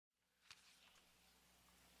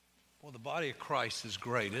Well, the body of Christ is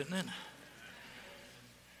great, isn't it?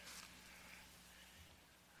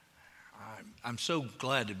 I'm so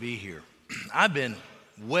glad to be here. I've been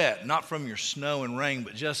wet, not from your snow and rain,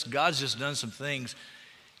 but God's just done some things.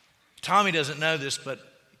 Tommy doesn't know this, but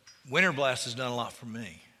Winter Blast has done a lot for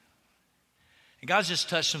me. And God's just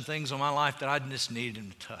touched some things on my life that I just needed him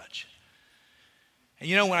to touch. And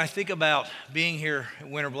you know, when I think about being here at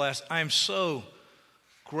Winter Blast, I am so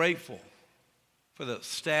grateful for the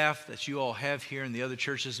staff that you all have here in the other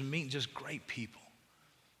churches and meeting just great people,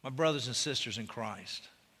 my brothers and sisters in Christ.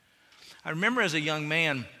 I remember as a young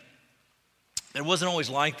man, it wasn't always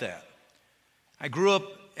like that. I grew up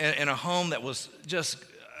in a home that was just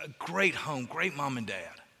a great home, great mom and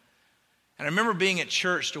dad. And I remember being at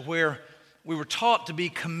church to where we were taught to be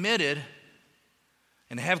committed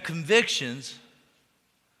and have convictions.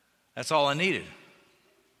 That's all I needed.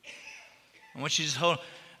 I want you to just hold.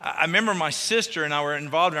 I remember my sister and I were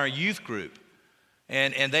involved in our youth group.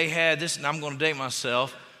 And they had this, and I'm going to date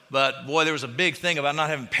myself, but boy, there was a big thing about not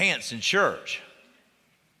having pants in church.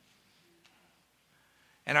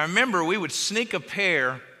 And I remember we would sneak a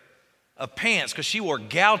pair of pants because she wore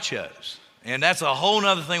gauchos. And that's a whole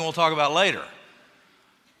other thing we'll talk about later.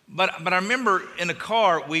 But I remember in the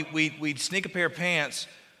car, we'd sneak a pair of pants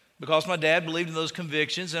because my dad believed in those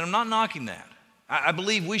convictions, and I'm not knocking that. I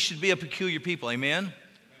believe we should be a peculiar people, amen?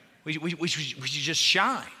 We should just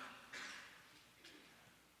shine.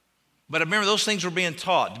 But I remember those things were being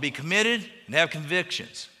taught, to be committed and have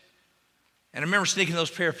convictions. And I remember sneaking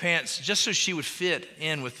those pair of pants just so she would fit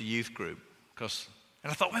in with the youth group. And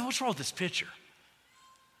I thought, man, what's wrong with this picture?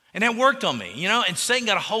 And that worked on me, and Satan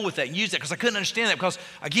got a hold with that and used that because I couldn't understand that because,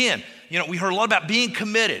 again, we heard a lot about being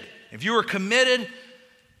committed. If you were committed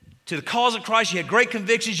to the cause of Christ, you had great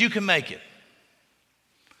convictions, you can make it.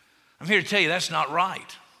 I'm here to tell you that's not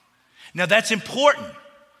right. Now, that's important.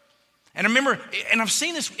 And I remember, and I've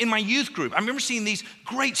seen this in my youth group. I remember seeing these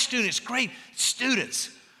great students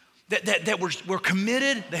that were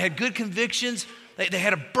committed, they had good convictions, they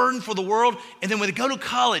had a burden for the world, and then when they go to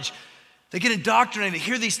college, they get indoctrinated, they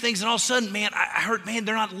hear these things, and all of a sudden, man, I heard, man,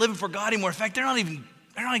 they're not living for God anymore. In fact, they're not even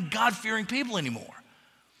God-fearing people anymore.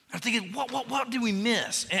 I'm thinking, what did we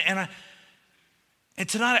miss? And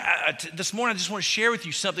tonight, this morning, I just want to share with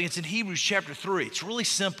you something. It's in Hebrews chapter 3. It's really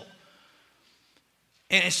simple.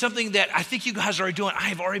 And it's something that I think you guys are already doing. I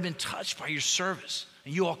have already been touched by your service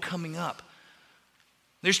and you all coming up.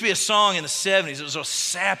 There used to be a song in the 70s. It was a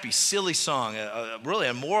sappy, silly song, really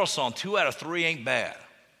a moral song. 2 out of 3 ain't bad.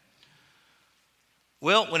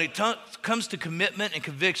 Well, when it comes to commitment and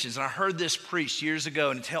convictions, and I heard this preached years ago,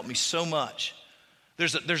 and it's helped me so much,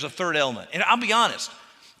 there's a third element. And I'll be honest,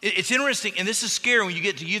 it's interesting, and this is scary when you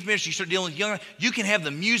get to youth ministry, you start dealing with young, you can have the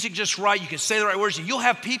music just right, you can say the right words, and you'll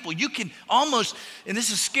have people, you can almost, and this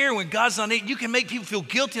is scary when God's not in it, you can make people feel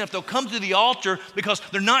guilty enough they'll come to the altar because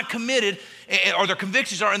they're not committed, or their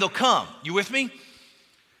convictions are, and they'll come. You with me?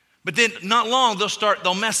 But then not long,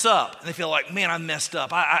 they'll mess up, and they feel like, man, I messed up.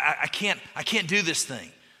 I can't do this thing.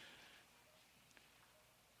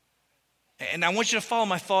 And I want you to follow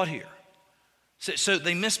my thought here. So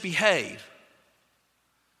they misbehave,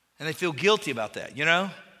 and they feel guilty about that,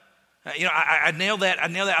 I nailed that.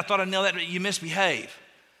 I thought I nailed that, but you misbehave.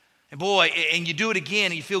 And boy, and you do it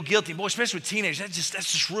again, and you feel guilty. Boy, especially with teenagers,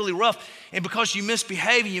 that's just really rough. And because you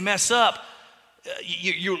misbehave and you mess up,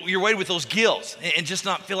 you're weighted with those guilt and just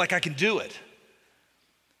not feel like I can do it.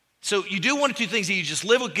 So you do one of two things. Either you just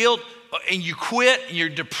live with guilt and you quit and you're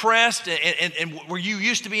depressed and where you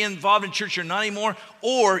used to be involved in church, you're not anymore,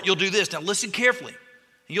 or you'll do this. Now listen carefully.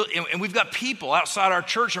 And we've got people outside our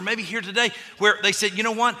church or maybe here today where they said, you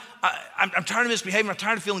know what, I'm tired of misbehaving. I'm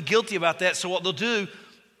tired of feeling guilty about that. So what they'll do,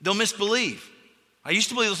 they'll misbelieve. I used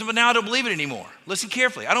to believe this, but now I don't believe it anymore. Listen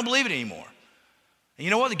carefully. I don't believe it anymore. And you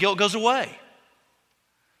know what? The guilt goes away.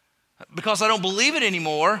 Because I don't believe it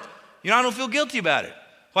anymore, I don't feel guilty about it.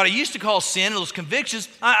 What I used to call sin, those convictions,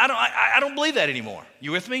 I don't believe that anymore.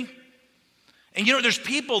 You with me? And there's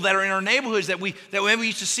people that are in our neighborhoods that we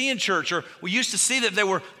used to see in church, or we used to see that they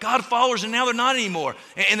were God followers, and now they're not anymore.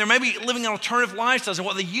 And they're maybe living an alternative lifestyles, and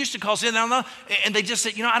what they used to call sin, now not. And they just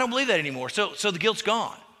said, I don't believe that anymore. So the guilt's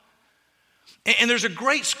gone. And there's a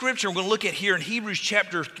great scripture we're going to look at here in Hebrews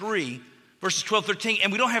chapter 3. Verses 12, 13,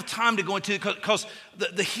 and we don't have time to go into it because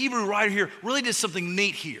the Hebrew writer here really did something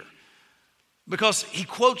neat here. Because he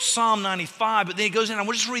quotes Psalm 95, but then he goes in, I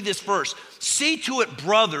want to just read this verse. See to it,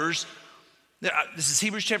 brothers, this is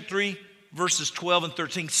Hebrews chapter 3, verses 12 and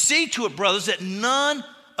 13. See to it, brothers, that none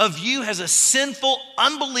of you has a sinful,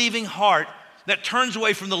 unbelieving heart that turns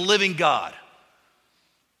away from the living God.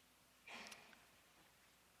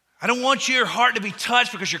 I don't want your heart to be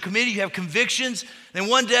touched because you're committed, you have convictions. Then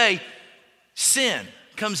one day, sin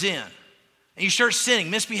comes in and you start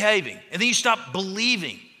sinning, misbehaving, and then you stop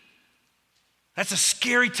believing. That's a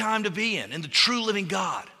scary time to be in the true living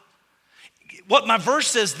God. What my verse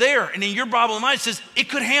says there, and in your Bible and mine, it says it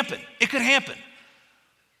could happen. It could happen.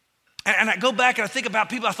 And I go back and I think about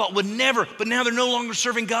people I thought would never, but now they're no longer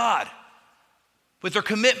serving God with their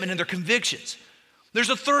commitment and their convictions. There's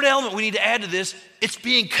a third element we need to add to this. It's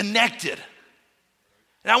being connected.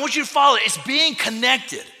 And I want you to follow it. It's being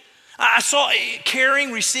connected. I saw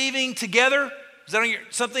caring, receiving together. Is that on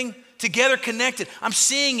something? Together, connected. I'm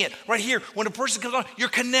seeing it right here. When a person comes on, you're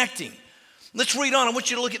connecting. Let's read on. I want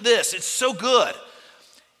you to look at this. It's so good.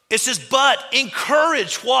 It says, but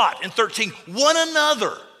encourage what? In 13, one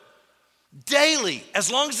another daily,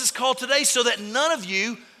 as long as it's called today, so that none of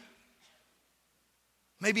you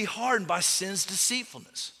may be hardened by sin's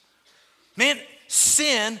deceitfulness. Man,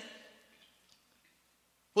 sin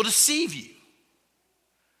will deceive you.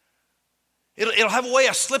 It'll have a way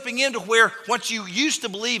of slipping into where what you used to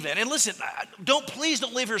believe in. And listen, please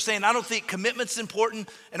don't leave here saying, I don't think commitment's important,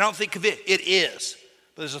 and I don't think it is.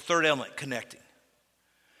 But there's a third element, connecting.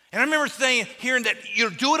 And I remember hearing that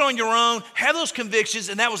you do it on your own, have those convictions,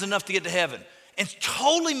 and that was enough to get to heaven. And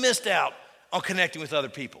totally missed out on connecting with other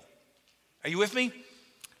people. Are you with me?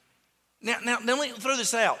 Now let me throw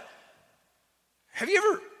this out. Have you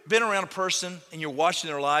ever been around a person and you're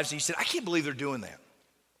watching their lives and you said, I can't believe they're doing that.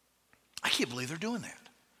 I can't believe they're doing that.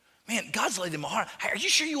 Man, God's laid in my heart. Hey, are you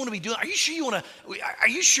sure you want to be doing? Are you sure you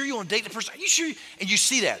want to date the person? Are you sure? And you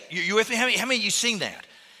see that. You with me? How many of you seen that?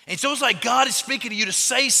 And it's almost like God is speaking to you to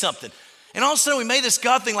say something. And all of a sudden we made this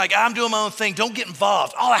God thing like, I'm doing my own thing. Don't get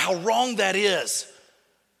involved. Oh, how wrong that is.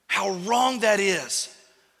 How wrong that is.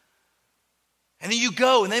 And then you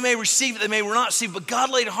go and they may receive it, they may not receive it, but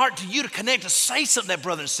God laid a heart to you to connect, to say something to that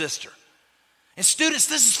brother and sister. And students,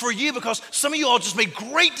 this is for you because some of you all just made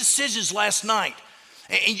great decisions last night.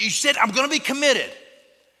 And you said, I'm going to be committed.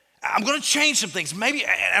 I'm going to change some things. Maybe,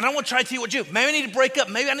 and I want to try to tell you what to do. Maybe I need to break up.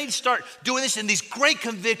 Maybe I need to start doing this in these great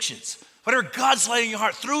convictions. Whatever God's laid in your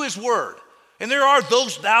heart through his word. And there are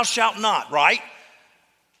those thou shalt not, right?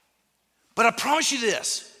 But I promise you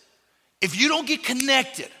this. If you don't get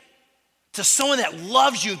connected to someone that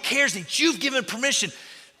loves you and cares, that you've given permission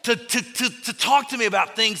to talk to me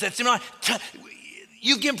about things that's in my life,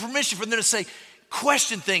 you've given permission for them to say,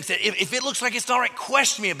 question things, that if it looks like it's not right,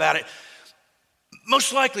 question me about it.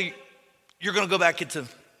 Most likely, you're going to go back into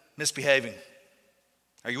misbehaving.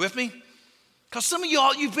 Are you with me? Because some of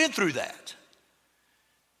y'all, you've been through that.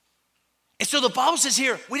 And so the Bible says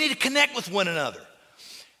here, we need to connect with one another.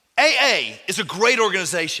 AA is a great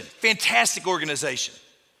organization, fantastic organization.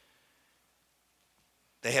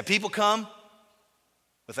 They have people come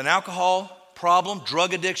with an alcohol problem,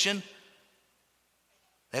 drug addiction.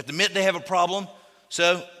 They have to admit they have a problem,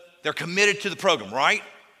 so they're committed to the program, right?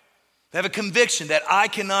 They have a conviction that I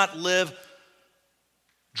cannot live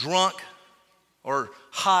drunk or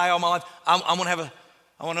high all my life. I'm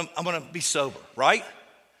gonna be sober, right?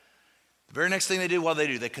 The very next thing they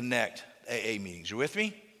do, they connect AA meetings. You with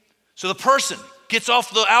me? So the person gets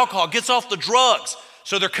off the alcohol, gets off the drugs,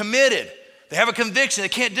 so they're committed. They have a conviction, they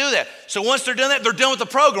can't do that. So once they're done that, they're done with the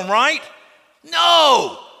program, right?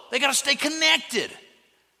 No, they gotta stay connected.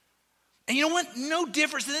 And you know what? No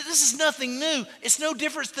difference. This is nothing new. It's no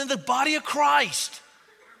difference than the body of Christ.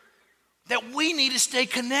 That we need to stay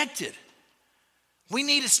connected. We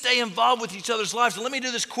need to stay involved with each other's lives. And let me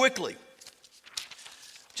do this quickly.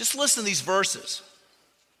 Just listen to these verses.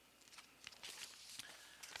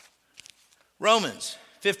 Romans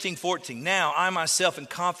 15:14. Now I myself am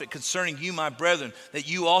confident concerning you, my brethren, that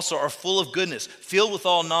you also are full of goodness, filled with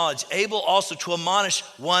all knowledge, able also to admonish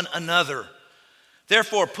one another.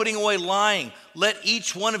 Therefore, putting away lying, let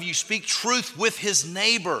each one of you speak truth with his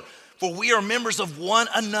neighbor, for we are members of one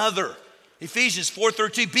another. Ephesians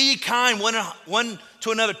 4:13, be ye kind one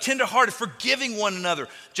to another, tenderhearted, forgiving one another,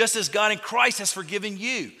 just as God in Christ has forgiven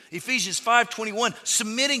you. Ephesians 5:21,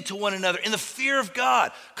 submitting to one another in the fear of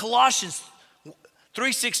God. Colossians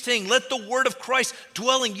 3:16, let the word of Christ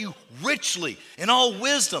dwell in you richly in all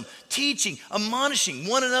wisdom, teaching, admonishing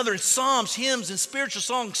one another in psalms, hymns, and spiritual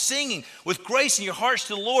songs, singing with grace in your hearts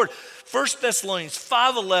to the Lord. 1 Thessalonians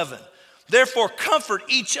 5:11, therefore comfort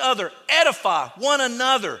each other, edify one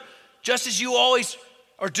another, just as you always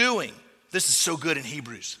are doing. This is so good in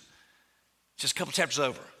Hebrews. Just a couple chapters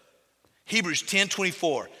over. Hebrews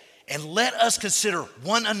 10:24. And let us consider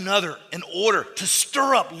one another in order to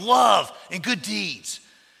stir up love and good deeds,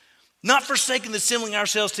 not forsaking the assembling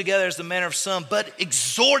ourselves together as the manner of some, but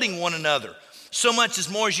exhorting one another, so much as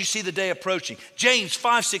more as you see the day approaching. James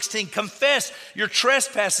 5:16, confess your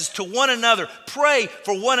trespasses to one another. Pray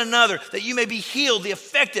for one another that you may be healed. The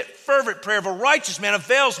effective, fervent prayer of a righteous man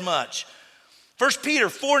avails much. 1 Peter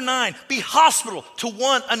 4:9, be hospitable to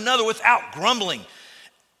one another without grumbling.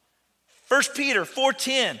 1 Peter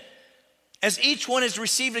 4:10, as each one has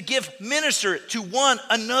received a gift, minister it to one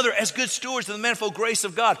another as good stewards of the manifold grace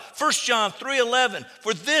of God. 1 John 3:11,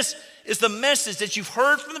 for this is the message that you've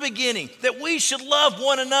heard from the beginning, that we should love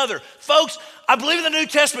one another. Folks, I believe in the New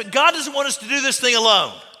Testament, God doesn't want us to do this thing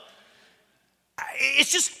alone.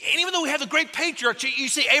 It's just, and even though we have the great patriarchs, you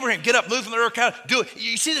see Abraham, get up, move from the earth, do it.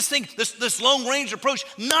 You see this thing, this long range approach,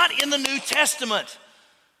 not in the New Testament.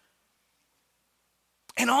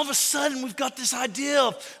 And all of a sudden, we've got this idea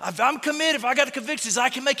of, if I'm committed, if I got the convictions, I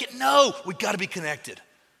can make it. No, we've got to be connected.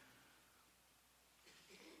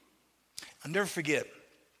 I'll never forget,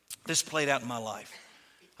 this played out in my life.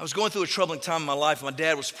 I was going through a troubling time in my life. My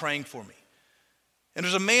dad was praying for me. And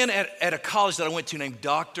there's a man at a college that I went to named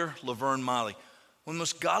Dr. Laverne Miley, one of the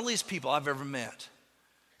most godliest people I've ever met.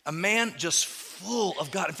 A man just full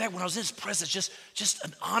of God. In fact, when I was in his presence, just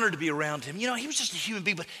an honor to be around him. You know, he was just a human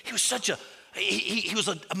being, but he was such a, he was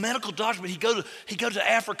a medical doctor, but he'd go to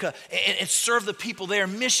Africa and serve the people there,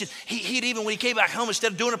 mission. He'd even, when he came back home,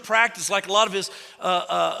 instead of doing a practice like a lot of his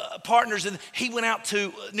partners, and he went out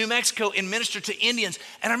to New Mexico and ministered to Indians.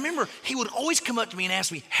 And I remember he would always come up to me and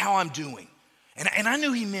ask me how I'm doing. And I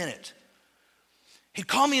knew he meant it. He'd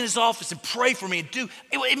call me in his office and pray for me and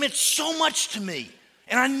it meant so much to me.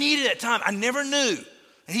 And I needed it at that time. I never knew.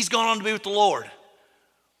 And he's gone on to be with the Lord.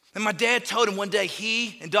 And my dad told him one day,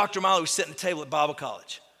 he and Dr. Miley were sitting at the table at Bible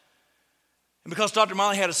college. And because Dr.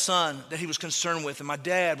 Miley had a son that he was concerned with, and my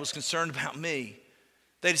dad was concerned about me,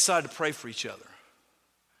 they decided to pray for each other.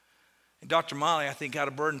 And Dr. Miley, I think, got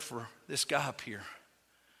a burden for this guy up here.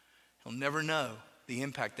 He'll never know the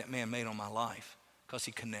impact that man made on my life because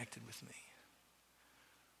he connected with me.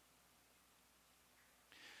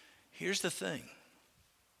 Here's the thing.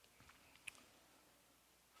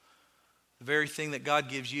 The very thing that God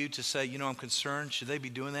gives you to say, you know, I'm concerned, should they be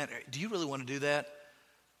doing that? Do you really want to do that?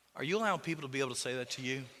 Are you allowing people to be able to say that to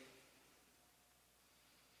you?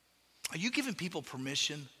 Are you giving people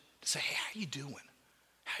permission to say, hey, how you doing?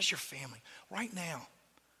 How's your family? Right now.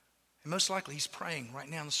 And most likely he's praying right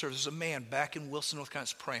now in the service. There's a man back in Wilson, North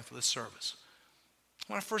Carolina, praying for this service.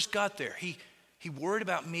 When I first got there, he worried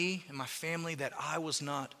about me and my family, that I was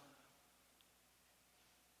not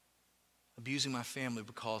abusing my family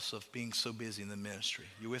because of being so busy in the ministry.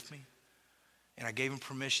 You with me? And I gave him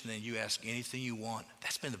permission, then you ask anything you want.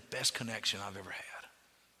 That's been the best connection I've ever had.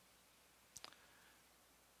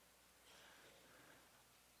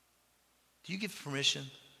 Do you give permission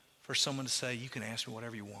for someone to say, you can ask me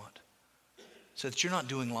whatever you want, so that you're not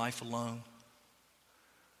doing life alone?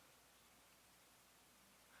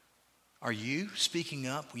 Are you speaking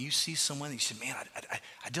up when you see someone that you say, man,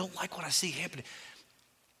 I don't like what I see happening?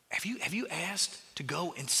 Have you asked to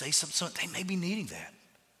go and say something? They may be needing that.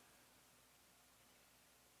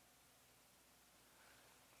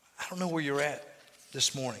 I don't know where you're at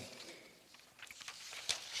this morning.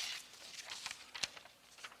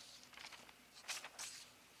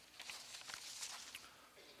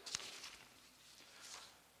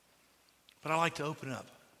 But I like to open up.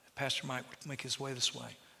 Pastor Mike would make his way this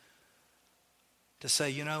way. To say,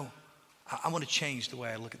 you know, I want to change the way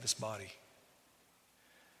I look at this body.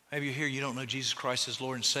 Maybe you're here, you don't know Jesus Christ as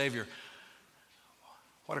Lord and Savior.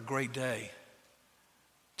 What a great day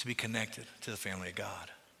to be connected to the family of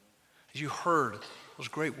God. As you heard those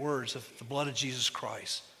great words of the blood of Jesus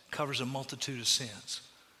Christ covers a multitude of sins.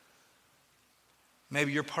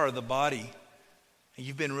 Maybe you're part of the body and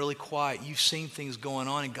you've been really quiet. You've seen things going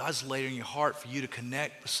on and God's laid in your heart for you to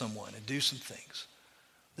connect with someone and do some things.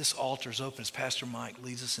 This altar is open as Pastor Mike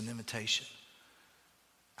leads us in invitation.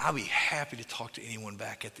 I'll be happy to talk to anyone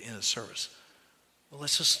back at the end of the service. Well,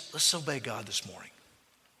 let's obey God this morning.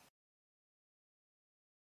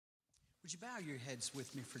 Would you bow your heads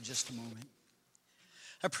with me for just a moment?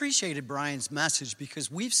 I appreciated Brian's message because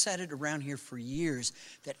we've said it around here for years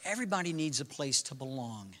that everybody needs a place to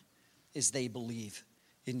belong as they believe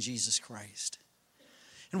in Jesus Christ.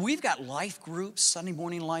 And we've got life groups, Sunday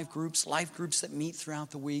morning life groups that meet throughout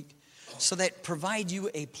the week so that provide you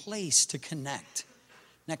a place to connect.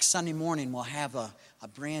 Next Sunday morning, we'll have a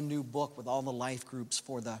brand new book with all the life groups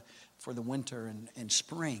for the winter and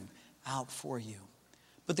spring out for you.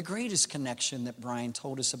 But the greatest connection that Brian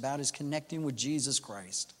told us about is connecting with Jesus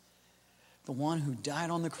Christ, the one who died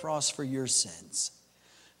on the cross for your sins,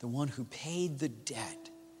 the one who paid the debt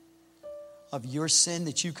of your sin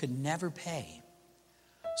that you could never pay,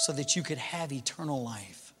 so that you could have eternal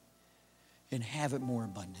life and have it more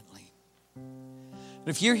abundantly. And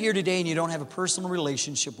if you're here today and you don't have a personal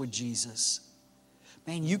relationship with Jesus,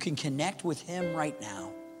 man, you can connect with him right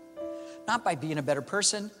now. Not by being a better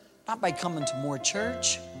person, not by coming to more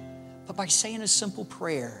church, but by saying a simple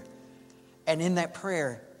prayer. And in that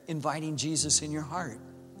prayer, inviting Jesus in your heart.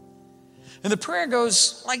 And the prayer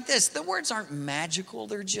goes like this. The words aren't magical.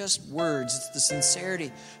 They're just words. It's the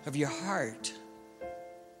sincerity of your heart.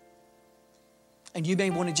 And you may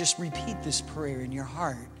want to just repeat this prayer in your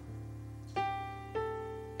heart.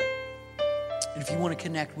 And if you want to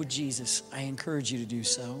connect with Jesus, I encourage you to do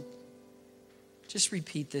so. Just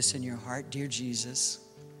repeat this in your heart. Dear Jesus,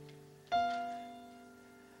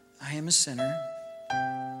 I am a sinner.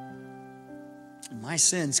 My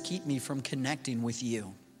sins keep me from connecting with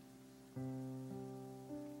you.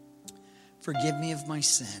 Forgive me of my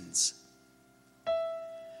sins.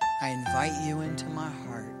 I invite you into my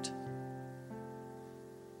heart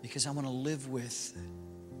because I want to live with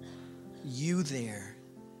you there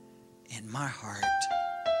in my heart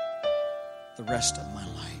the rest of my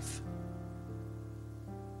life.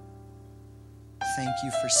 Thank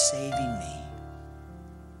you for saving me.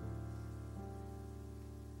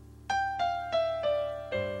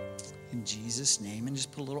 In Jesus' name, and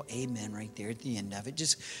just put a little amen right there at the end of it.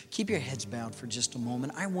 Just keep your heads bowed for just a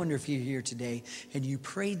moment. I wonder if you're here today and you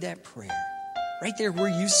prayed that prayer. Right there where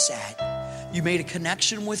you sat, you made a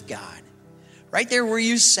connection with God. Right there where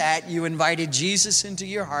you sat, you invited Jesus into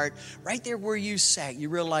your heart. Right there where you sat, you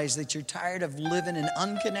realized that you're tired of living an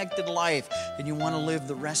unconnected life and you want to live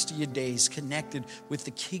the rest of your days connected with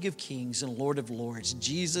the King of Kings and Lord of Lords,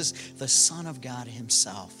 Jesus, the Son of God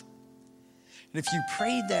himself. And if you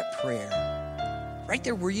prayed that prayer, right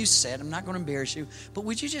there where you sat, I'm not going to embarrass you, but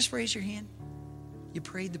would you just raise your hand? You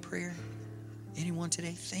prayed the prayer? Anyone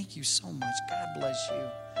today? Thank you so much. God bless you.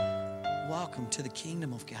 Welcome to the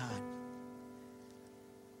kingdom of God.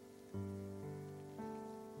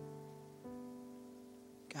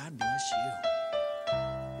 God bless you.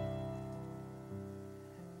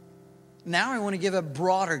 Now I want to give a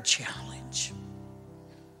broader challenge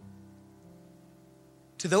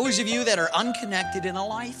to those of you that are unconnected in a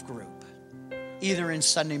life group, either in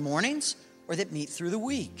Sunday mornings or that meet through the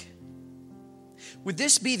week. Would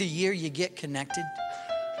this be the year you get connected?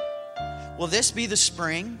 Will this be the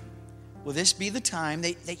spring? Will this be the time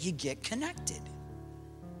that you get connected?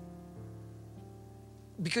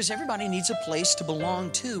 Because everybody needs a place to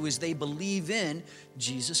belong to as they believe in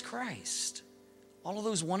Jesus Christ. All of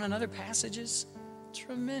those one another passages,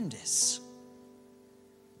 tremendous.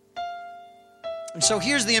 And so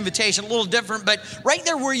here's the invitation, a little different, but right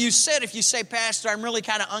there where you sit, if you say, Pastor, I'm really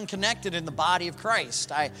kind of unconnected in the body of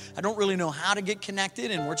Christ. I don't really know how to get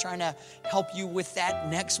connected, and we're trying to help you with that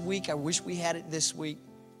next week. I wish we had it this week.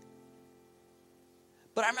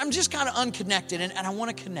 But I'm just kind of unconnected, and I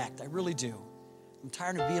want to connect. I really do. I'm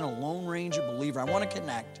tired of being a Lone Ranger believer. I want to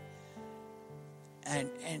connect.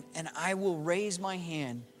 And I will raise my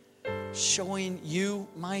hand showing you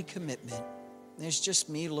my commitment. There's just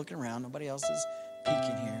me looking around. Nobody else is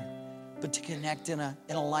peeking here. But to connect in a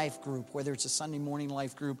life group, whether it's a Sunday morning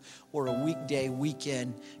life group or a weekday,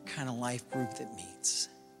 weekend kind of life group that meets.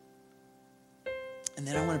 And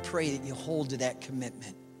then I want to pray that you hold to that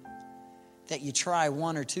commitment. That you try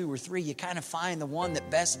one or two or three. You kind of find the one that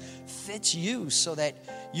best fits you so that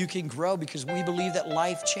you can grow, because we believe that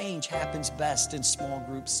life change happens best in small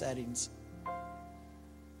group settings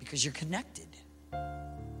because you're connected.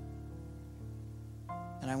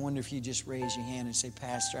 And I wonder if you just raise your hand and say,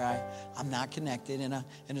 Pastor, I'm not connected in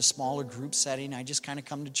a smaller group setting. I just kind of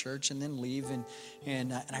come to church and then leave.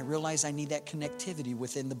 And I realize I need that connectivity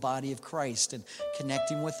within the body of Christ and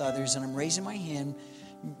connecting with others. And I'm raising my hand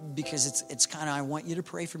because it's kind of, I want you to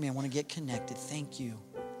pray for me. I want to get connected. Thank you.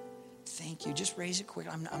 Thank you. Just raise it quick.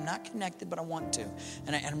 I'm not connected, but I want to.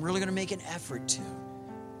 And I'm really going to make an effort to.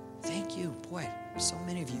 Thank you. Boy, so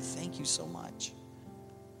many of you, thank you so much.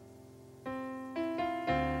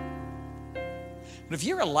 But if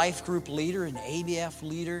you're a life group leader, an ABF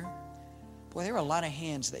leader, boy, there are a lot of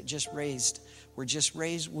hands that were just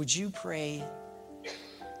raised. Would you pray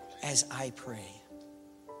as I pray?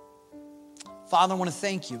 Father, I want to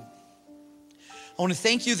thank you. I want to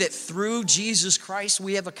thank you that through Jesus Christ,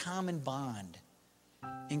 we have a common bond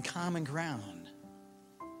and common ground.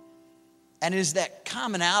 And it is that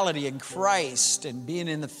commonality in Christ and being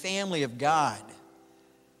in the family of God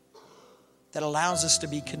that allows us to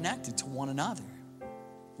be connected to one another.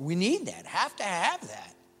 We need that, have to have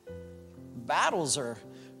that. Battles are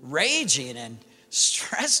raging and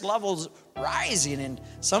stress levels rising, and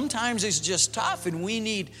sometimes it's just tough, and we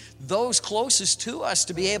need those closest to us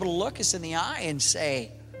to be able to look us in the eye and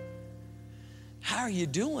say, how are you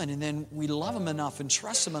doing? And then we love them enough and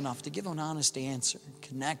trust them enough to give an honest answer,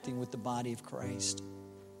 connecting with the body of Christ.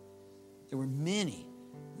 There were many,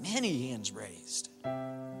 many hands raised.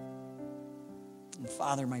 And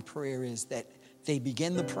Father, my prayer is that they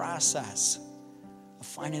begin the process of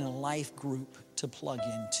finding a life group to plug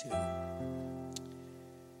into.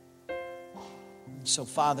 So,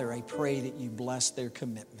 Father, I pray that you bless their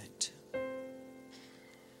commitment.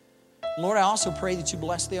 Lord, I also pray that you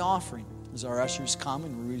bless the offering as our ushers come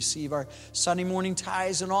and we receive our Sunday morning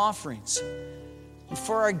tithes and offerings. And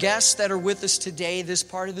for our guests that are with us today, this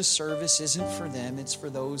part of the service isn't for them. It's for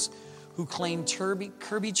those who claim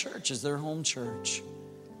Kirby Church as their home church.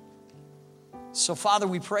 So, Father,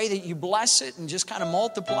 we pray that you bless it and just kind of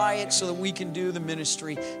multiply it so that we can do the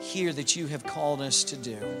ministry here that you have called us to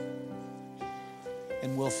do.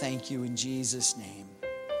 And we'll thank you in Jesus' name.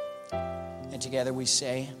 And together we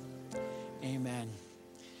say, amen.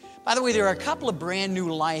 By the way, there are a couple of brand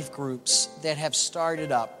new life groups that have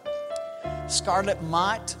started up. Scarlett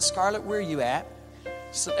Mott. Scarlett, where are you at?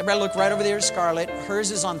 So everybody look right over there to Scarlett.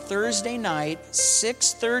 Hers is on Thursday night,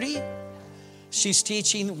 6:30. She's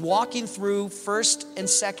teaching, walking through 1st and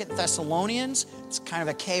 2nd Thessalonians. It's kind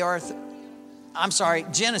of a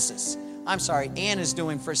Genesis. Ann is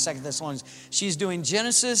doing 1st, 2nd Thessalonians. She's doing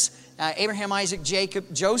Genesis, Abraham, Isaac,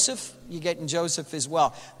 Jacob, Joseph. You're getting Joseph as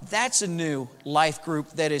well. That's a new life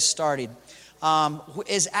group that is started.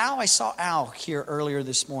 Is Al? I saw Al here earlier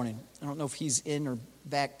this morning. I don't know if he's in or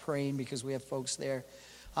back praying because we have folks there.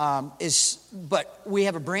 But we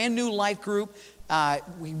have a brand new life group.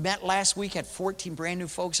 We met last week, had 14 brand new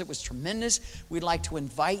folks. It was tremendous. We'd like to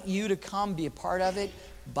invite you to come be a part of it.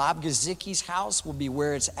 Bob Gazicki's house will be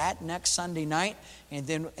where it's at next Sunday night. And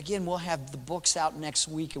then, again, we'll have the books out next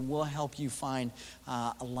week, and we'll help you find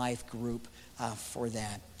a life group for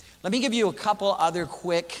that. Let me give you a couple other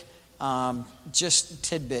quick just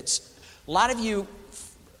tidbits. A lot of you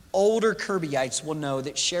older Kirbyites will know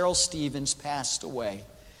that Cheryl Stevens passed away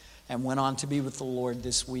and went on to be with the Lord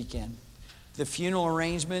this weekend. The funeral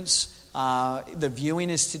arrangements, the viewing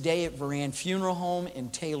is today at Varan Funeral Home in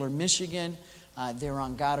Taylor, Michigan. They're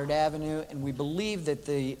on Goddard Avenue, and we believe that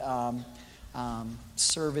the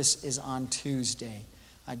service is on Tuesday.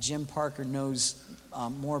 Jim Parker knows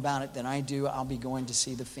more about it than I do. I'll be going to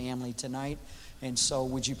see the family tonight. And so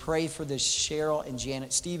would you pray for the Cheryl and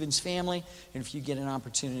Janet Stevens family? And if you get an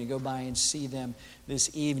opportunity, go by and see them this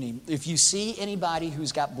evening. If you see anybody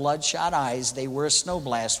who's got bloodshot eyes, they were a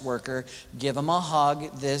Snowblast worker, give them a hug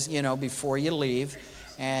before you leave.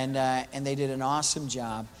 And they did an awesome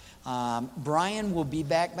job. Brian will be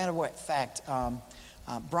back. Matter of fact,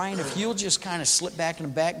 Brian, if you'll just kind of slip back in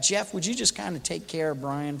the back. Jeff, would you just kind of take care of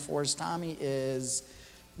Brian for us? Tommy is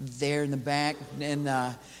there in the back.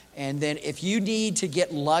 And then if you need to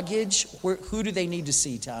get luggage, who do they need to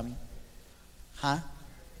see, Tommy?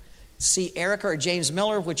 See Erica or James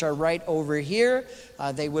Miller, which are right over here.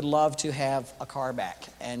 They would love to have a car back.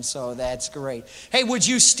 And so that's great. Hey, would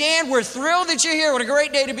you stand? We're thrilled that you're here. What a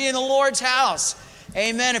great day to be in the Lord's house.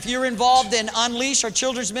 Amen. If you're involved in Unleash, our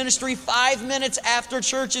children's ministry, 5 minutes after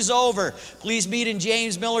church is over, please meet in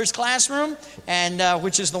James Miller's classroom, and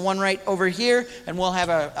which is the one right over here, and we'll have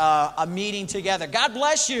a meeting together. God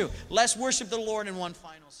bless you. Let's worship the Lord in one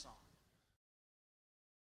final song.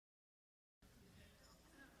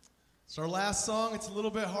 It's our last song. It's a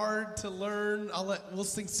little bit hard to learn. We'll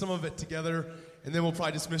sing some of it together, and then we'll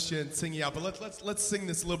probably dismiss you and sing you out. But let's sing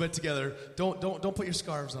this a little bit together. Don't put your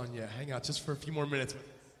scarves on yet. Hang out just for a few more minutes.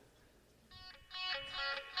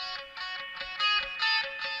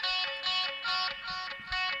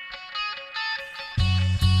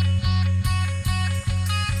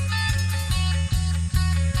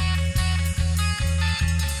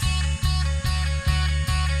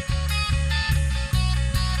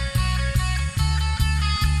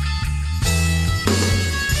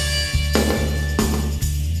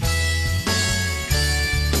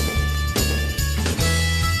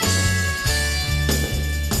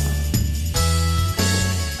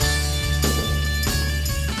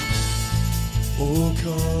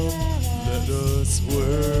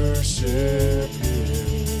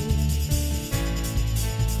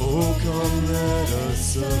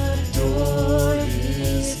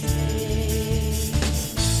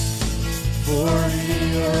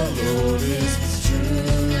 Gloria,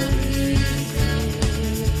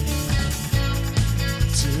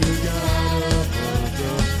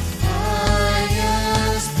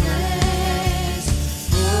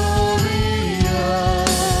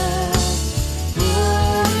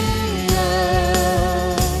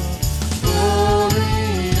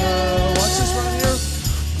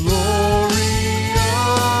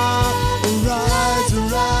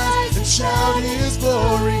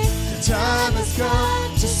 glory. The time has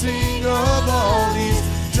come to sing of all He's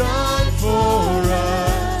done for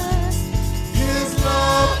us, His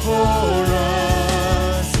love for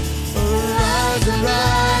us. Arise,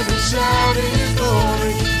 arise, and shout His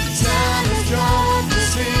glory. The time has come to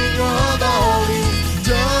sing of all He's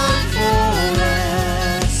done for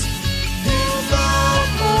us, His love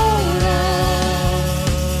for us.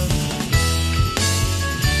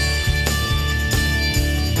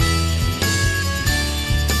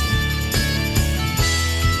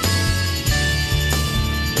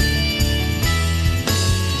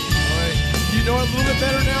 All right, you know it a little bit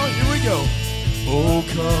better now? Here we go. Oh,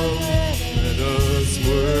 come, let us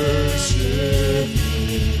worship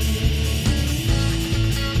Him.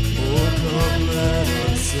 Oh, come, let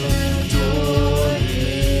us adore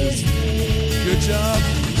His name. Good job.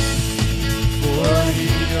 For He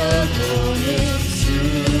alone is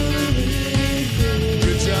truly good.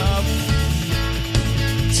 Good job.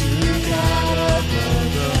 To God above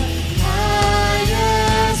the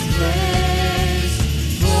highest place.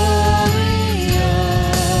 Gloria,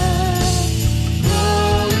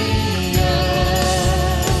 Gloria,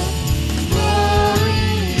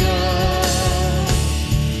 Gloria,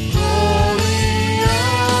 Gloria.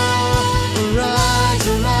 Arise,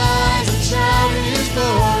 arise, and shout His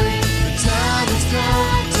glory. The time has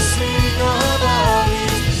come to sing of all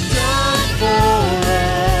He's done for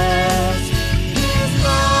us, His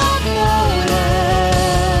love for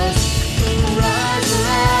us. Arise,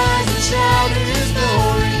 arise, and shout His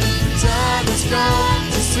glory. The time has come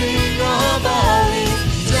to sing of all He's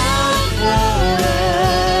done for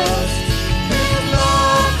us, His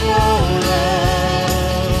love for us.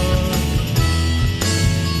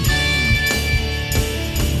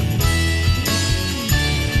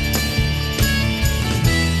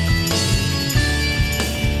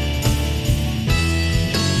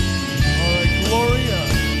 All right, Gloria.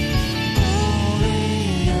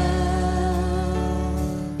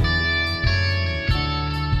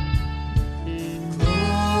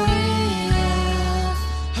 Gloria,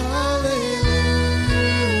 hallelujah,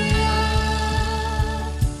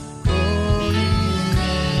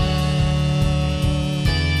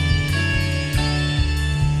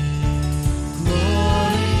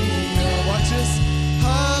 Gloria. Watch this.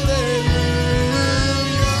 Hallelujah.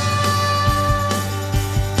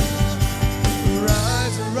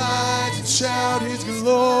 Rise, arise, and shout His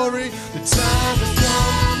glory. The time has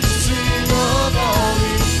come to sing of all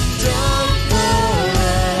He's done for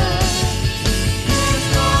us, His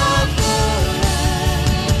love for us.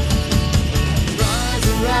 Rise,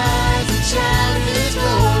 arise, and shout His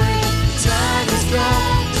glory. The time has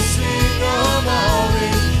come to sing of all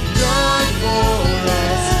He's done for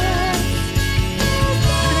us.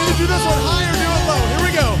 You need to do this one higher, do it low. Here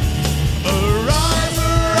we go. Arise,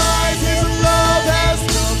 arise, His love has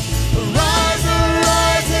come. Arise,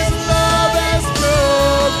 arise, His love has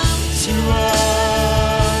come to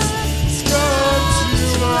us. It's come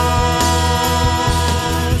to us.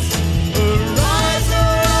 Arise,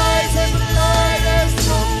 arise, His light has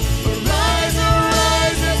come. Arise,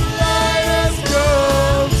 arise, His light has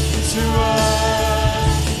come to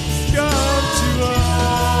us. It's come to us.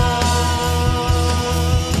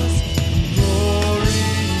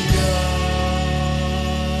 Gloria.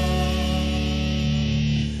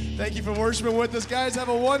 Thank you for worshiping with us, guys. Have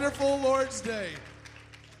a wonderful Lord's Day.